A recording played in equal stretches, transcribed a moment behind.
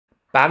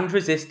Band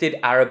Resisted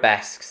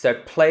Arabesque. So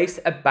place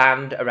a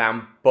band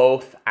around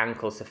both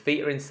ankles. So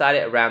feet are inside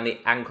it, around the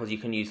ankles. You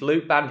can use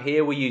loop band.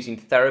 Here we're using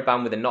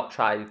TheraBand with a knot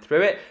tied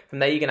through it. From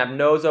there you can have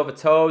nose over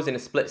toes in a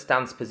split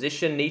stance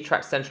position, knee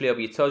track centrally over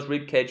your toes,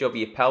 rib cage over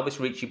your pelvis,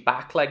 reach your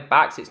back leg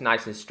back so it's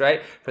nice and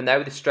straight. From there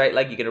with a straight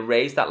leg, you're going to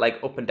raise that leg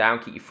up and down,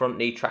 keep your front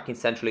knee tracking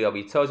centrally over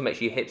your toes, make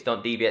sure your hips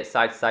don't deviate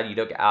side to side, you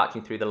don't get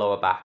arching through the lower back.